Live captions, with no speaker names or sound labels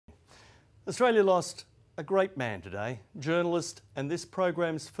Australia lost a great man today, journalist and this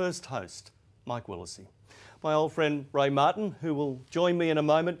program's first host, Mike Willesee. My old friend Ray Martin, who will join me in a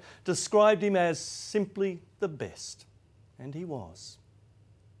moment, described him as simply the best. And he was.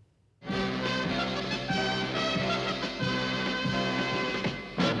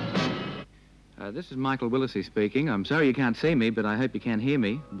 This is Michael Willesee speaking. I'm sorry you can't see me, but I hope you can hear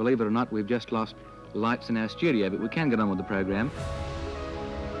me. Believe it or not, we've just lost lights in our studio, but we can get on with the program.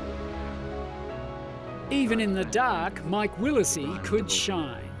 Even in the dark, Mike Willesee could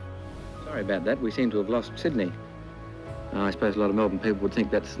shine. Sorry about that. We seem to have lost Sydney. I suppose a lot of Melbourne people would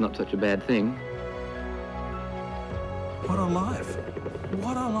think that's not such a bad thing. What a life.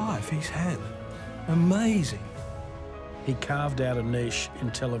 What a life he's had. Amazing. He carved out a niche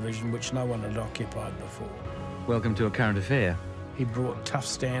in television which no one had occupied before. Welcome to A Current Affair. He brought tough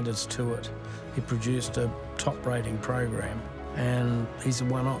standards to it. He produced a top-rating program, and he's a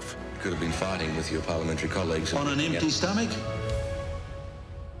one-off. Could have been fighting with your parliamentary colleagues. On an empty stomach?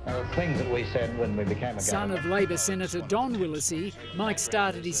 Things that we said when we became a Son of Labor Senator Don Willesee, Mike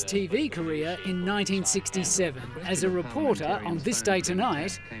started his TV career in 1967 as a reporter on This Day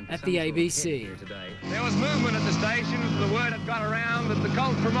Tonight at the ABC. There was movement at the station. The word had got around that the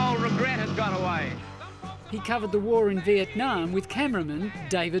cult from old regret had gone away. He covered the war in Vietnam with cameraman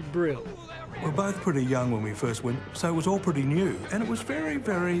David Brill. We're both pretty young when we first went, so it was all pretty new. And it was very,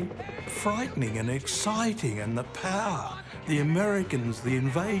 very frightening and exciting, and the power. The Americans, the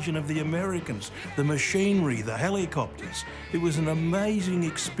invasion of the Americans, the machinery, the helicopters. It was an amazing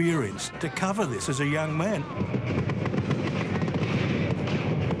experience to cover this as a young man.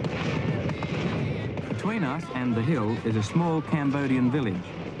 Between us and the hill is a small Cambodian village.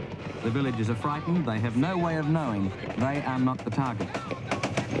 The villagers are frightened. They have no way of knowing they are not the target.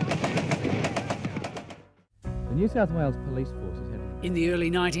 The New South Wales Police Forces have... In the early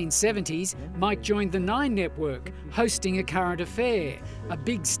 1970s, Mike joined the Nine Network, hosting A Current Affair, a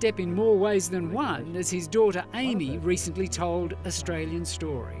big step in more ways than one, as his daughter Amy recently told Australian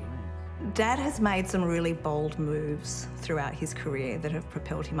Story. Dad has made some really bold moves throughout his career that have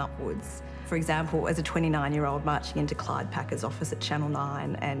propelled him upwards. For example, as a 29-year-old marching into Clyde Packer's office at Channel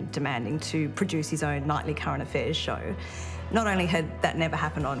 9 and demanding to produce his own nightly current affairs show. Not only had that never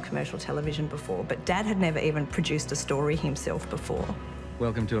happened on commercial television before, but Dad had never even produced a story himself before.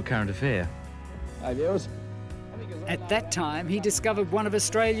 Welcome to A Current Affair. Hi, viewers. At that time, he discovered one of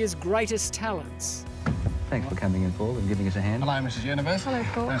Australia's greatest talents. Thanks for coming in, Paul, and giving us a hand. Hello, Mrs. Universe. Hello,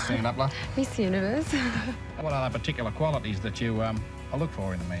 Paul. Nice seeing you, Upler. Miss Universe. What are the particular qualities that you look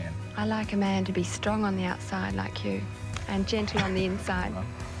for in a man? I like a man to be strong on the outside like you and gentle on the inside.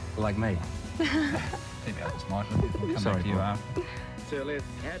 Like me. Keep out this, Michael. We'll come back to you after.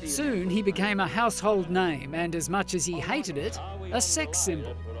 Soon he became a household name and, as much as he hated it, a sex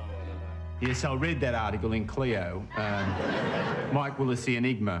symbol. Yes, I read that article in Clio. Mike Willesee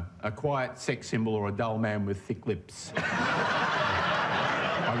Enigma, a quiet sex symbol or a dull man with thick lips.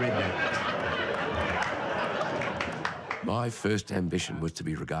 I read that. My first ambition was to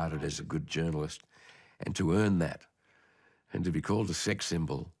be regarded as a good journalist and to earn that. And to be called a sex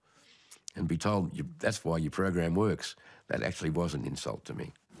symbol and be told that's why your program works, that actually was an insult to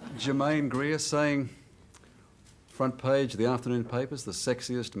me. Jermaine Greer saying, front page of the afternoon papers, the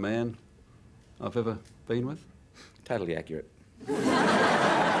sexiest man I've ever been with. Totally accurate.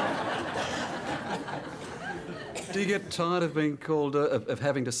 Do you get tired of being called, of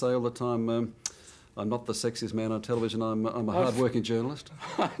having to say all the time, I'm not the sexiest man on television, I'm a hard-working journalist?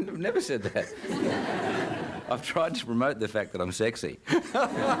 I've never said that. I've tried to promote the fact that I'm sexy.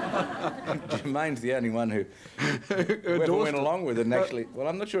 Jermaine's the only one who went along with it and actually... Well,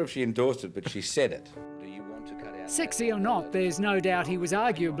 I'm not sure if she endorsed it, but she said it. Do you want to cut out... Sexy or not, there's no doubt he was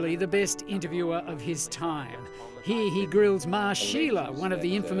arguably the best interviewer of his time. Here he grills Ma Sheila, one of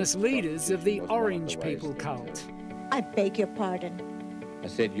the infamous leaders of the Orange People cult. I beg your pardon. I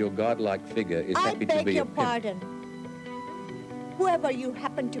said your godlike figure is happy to be a I beg your pimp. pardon. Whoever you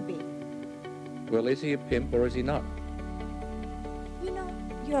happen to be. Well, is he a pimp or is he not? You know,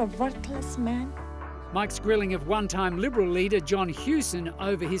 you're a worthless man. Mike's grilling of one-time Liberal leader John Hewson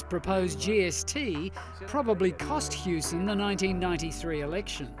over his proposed GST probably cost Hewson the 1993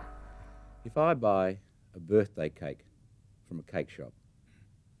 election. If I buy a birthday cake from a cake shop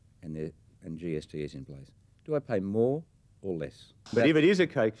and GST is in place, do I pay more or less? But if it is a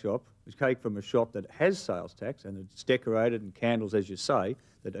cake shop, it's cake from a shop that has sales tax and it's decorated and candles, as you say,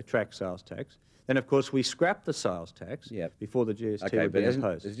 that attract sales tax, then of course we scrap the sales tax before the GST would be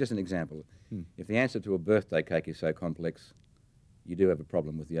imposed. It's just an example. If the answer to a birthday cake is so complex, you do have a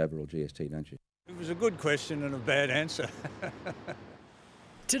problem with the overall GST, don't you? It was a good question and a bad answer.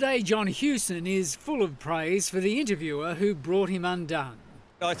 Today, John Hewson is full of praise for the interviewer who brought him undone.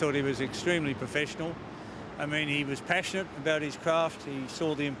 I thought he was extremely professional. I mean, he was passionate about his craft. He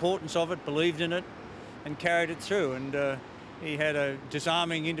saw the importance of it, believed in it, and carried it through. And he had a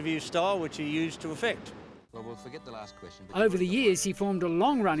disarming interview style, which he used to effect. Well, we'll forget the last question. Over the years, he formed a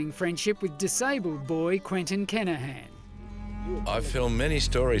long-running friendship with disabled boy Quentin Kenahan. I've filmed many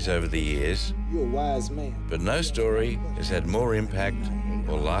stories over the years. You're a wise man. But no story has had more impact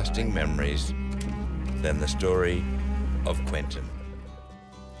or lasting memories than the story of Quentin.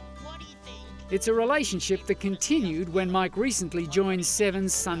 It's a relationship that continued when Mike recently joined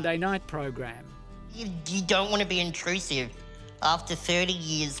Seven's Sunday night program. You don't want to be intrusive. After 30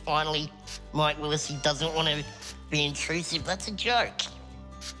 years, finally, Mike Willesee doesn't want to be intrusive. That's a joke.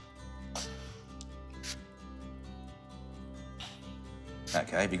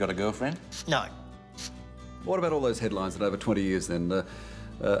 Okay, have you got a girlfriend? No. What about all those headlines that over 20 years then,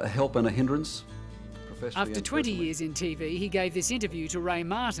 a help and a hindrance? After 20 years in TV, he gave this interview to Ray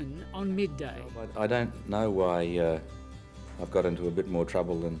Martin on Midday. I don't know why I've got into a bit more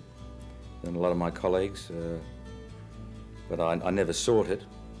trouble than a lot of my colleagues, but I never sought it,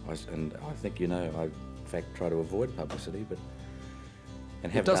 and I think, you know, I in fact try to avoid publicity, but...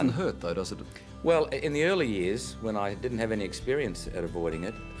 And have it doesn't done. hurt though, does it? Well, in the early years, when I didn't have any experience at avoiding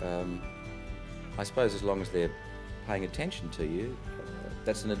it, I suppose as long as they're paying attention to you,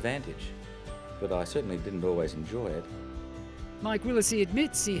 that's an advantage. But I certainly didn't always enjoy it. Mike Willesee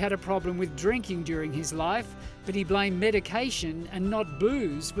admits he had a problem with drinking during his life, but he blamed medication and not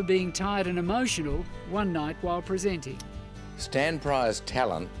booze for being tired and emotional one night while presenting. Stan Pryor's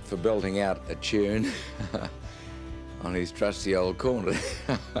talent for belting out a tune on his trusty old corner.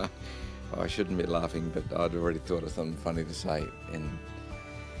 I shouldn't be laughing, but I'd already thought of something funny to say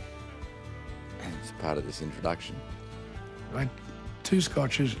as part of this introduction. Like 2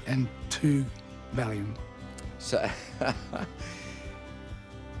 scotches and 2 Valium. So,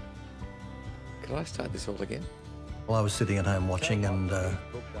 could I start this all again? Well, I was sitting at home watching and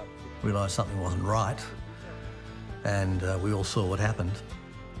realised something wasn't right, and we all saw what happened.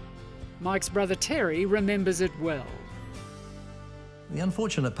 Mike's brother Terry remembers it well. The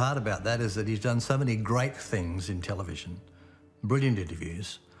unfortunate part about that is that he's done so many great things in television, brilliant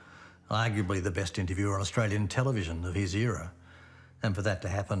interviews, arguably the best interviewer on Australian television of his era. And for that to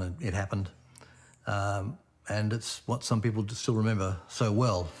happen, it happened. And it's what some people still remember so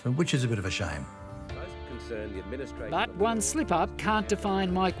well, which is a bit of a shame. But one slip-up can't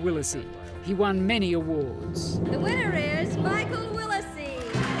define Mike Willesee. He won many awards. The winner is Michael Willesee.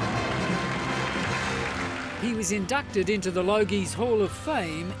 He was inducted into the Logies Hall of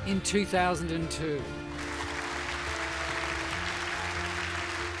Fame in 2002.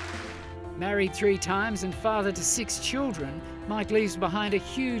 Married 3 times and father to 6 children, Mike leaves behind a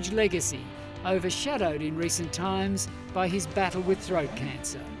huge legacy, overshadowed in recent times by his battle with throat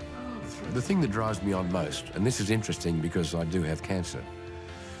cancer. The thing that drives me on most, and this is interesting because I do have cancer,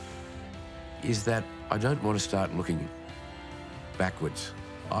 is that I don't want to start looking backwards.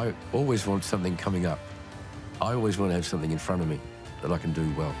 I always want something coming up. I always want to have something in front of me that I can do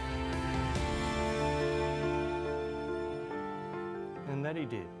well. And that he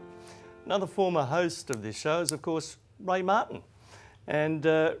did. Another former host of this show is, of course, Ray Martin. And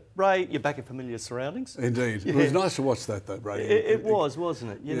Ray, you're back in familiar surroundings. Indeed. Yeah. It was nice to watch that, though, Ray. It was,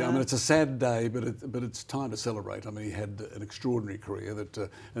 wasn't it? You know? I mean, it's a sad day, but it's time to celebrate. I mean, he had an extraordinary career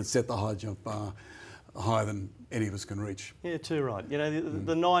and set the high jump bar higher than any of us can reach. Yeah, too right. You know,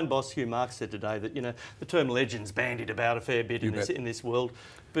 the Nine boss Hugh Marks said today that, you know, the term legend's bandied about a fair bit in this world,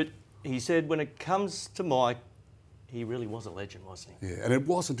 but he said when it comes to Mike, he really was a legend, wasn't he? Yeah, and it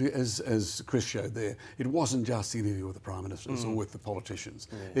wasn't, as Chris showed there, it wasn't just the interview with the Prime Ministers or with the politicians.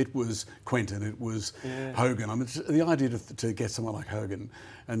 Yeah. It was Quentin, it was Hogan. I mean, the idea to get someone like Hogan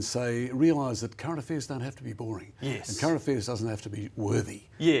and realise that current affairs don't have to be boring. Yes. And current affairs doesn't have to be worthy.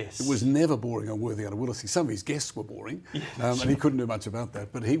 Yes. It was never boring or worthy out of Willesee. Some of his guests were boring, and he couldn't do much about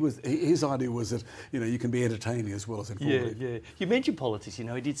that. But his idea was that, you know, you can be entertaining as well as informative. Yeah. You mentioned politics, you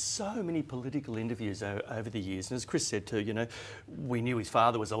know, he did so many political interviews over the years, and as Chris said too, you know, we knew his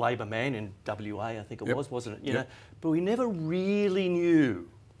father was a Labor man in WA, I think it was, wasn't it? You know, but we never really knew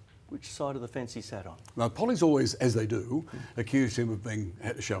which side of the fence he sat on. Now, Polly's always, as they do, accused him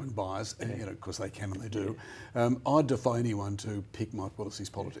of showing bias, and, you know, of course they can and they do. I'd defy anyone to pick Mike Willesee's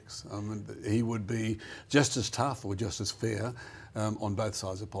politics. He would be just as tough or just as fair on both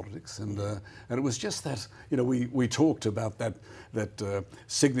sides of politics, and it was just that, you know, we talked about that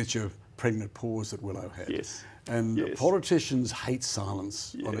signature pregnant pause that Willow had. Yes. And politicians hate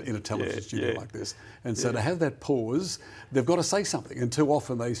silence in a television studio like this. And so to have that pause, they've got to say something. And too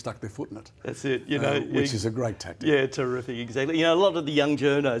often they stuck their foot in it. That's it, you know. Which is a great tactic. Yeah, terrific, exactly. You know, a lot of the young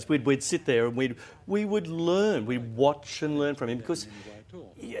journos, we'd sit there and we would learn. We'd watch and learn from him because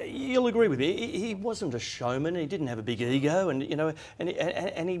you'll agree with me, he wasn't a showman. He didn't have a big ego, and you know,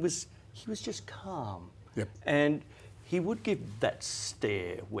 and he was just calm. Yep. And he would give that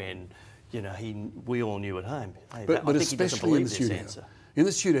stare when, you know, we all knew at home. Hey, but especially in the studio. Answer. In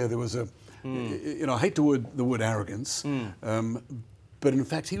the studio, there was a, you know, I hate the word arrogance, but in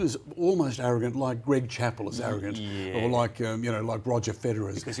fact, he was almost arrogant, like Greg Chappell is arrogant, or like you know, like Roger Federer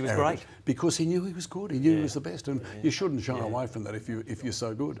is because he was arrogant. great. Because he knew he was good. He knew he was the best, and you shouldn't shy away from that if you're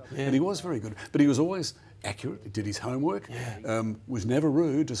so good. And he was very good, but he was always accurate. He did his homework. Was never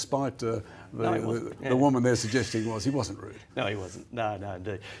rude, despite the woman they're suggesting he wasn't rude. No, he wasn't. No,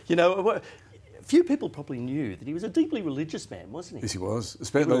 indeed. You know, few people probably knew that he was a deeply religious man, wasn't he? Yes, he was.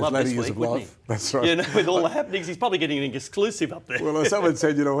 Especially those latter years of life. That's right. You know, with all the happenings, he's probably getting an exclusive up there. Well, someone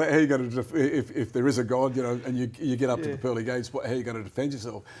said, you know, how are you going to if there is a God, you know, and you get up to the pearly gates, how are you going to defend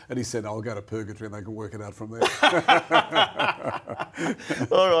yourself? And he said, I'll go to purgatory and they can work it out from there.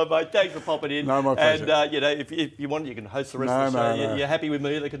 All right, mate. Thanks for popping in. No, my pleasure. And you know, if you want, you can host the rest of the show. No. You're happy with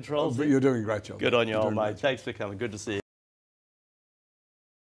me at the controls? You're doing a great job. Good on you, old mate. Thanks for coming. Good to see you.